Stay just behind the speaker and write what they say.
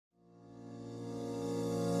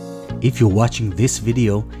If you're watching this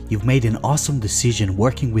video, you've made an awesome decision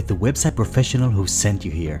working with the website professional who sent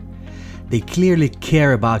you here. They clearly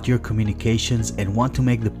care about your communications and want to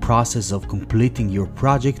make the process of completing your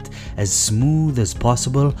project as smooth as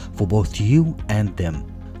possible for both you and them.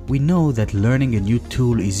 We know that learning a new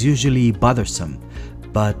tool is usually bothersome,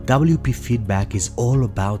 but WP Feedback is all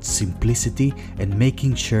about simplicity and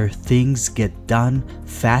making sure things get done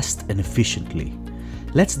fast and efficiently.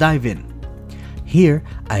 Let's dive in. Here,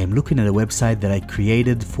 I am looking at a website that I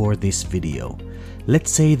created for this video.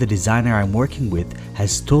 Let's say the designer I'm working with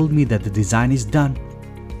has told me that the design is done.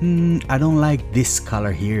 I don't like this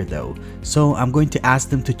color here though, so I'm going to ask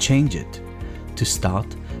them to change it. To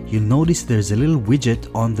start, you'll notice there's a little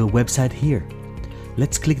widget on the website here.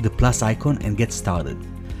 Let's click the plus icon and get started.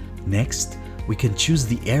 Next, we can choose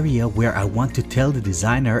the area where I want to tell the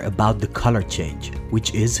designer about the color change,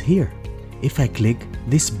 which is here. If I click,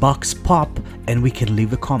 this box pops and we can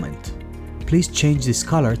leave a comment. Please change this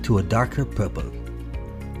color to a darker purple.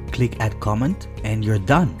 Click add comment and you're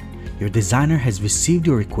done. Your designer has received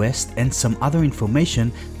your request and some other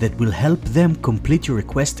information that will help them complete your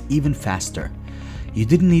request even faster. You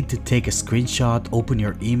didn't need to take a screenshot, open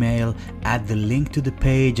your email, add the link to the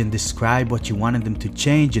page and describe what you wanted them to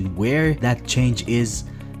change and where that change is.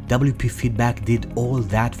 WP Feedback did all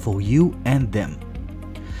that for you and them.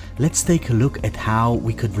 Let's take a look at how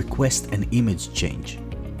we could request an image change.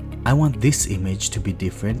 I want this image to be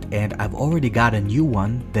different and I've already got a new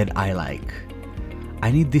one that I like.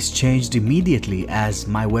 I need this changed immediately as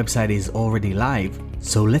my website is already live,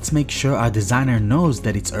 so let's make sure our designer knows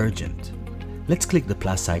that it's urgent. Let's click the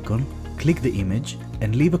plus icon, click the image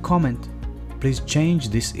and leave a comment. Please change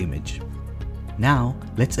this image. Now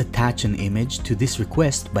let's attach an image to this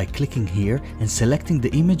request by clicking here and selecting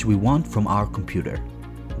the image we want from our computer.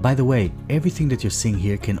 By the way, everything that you're seeing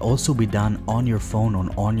here can also be done on your phone or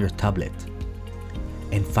on your tablet.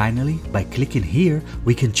 And finally, by clicking here,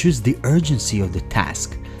 we can choose the urgency of the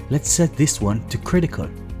task. Let's set this one to critical.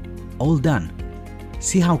 All done.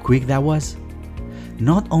 See how quick that was?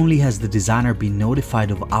 Not only has the designer been notified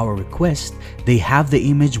of our request, they have the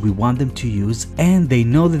image we want them to use and they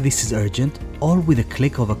know that this is urgent, all with a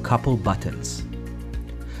click of a couple buttons.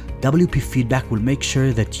 WP Feedback will make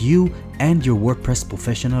sure that you and your WordPress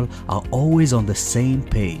professional are always on the same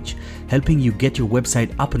page, helping you get your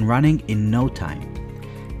website up and running in no time.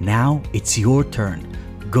 Now it's your turn.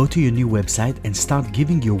 Go to your new website and start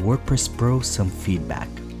giving your WordPress Pro some feedback.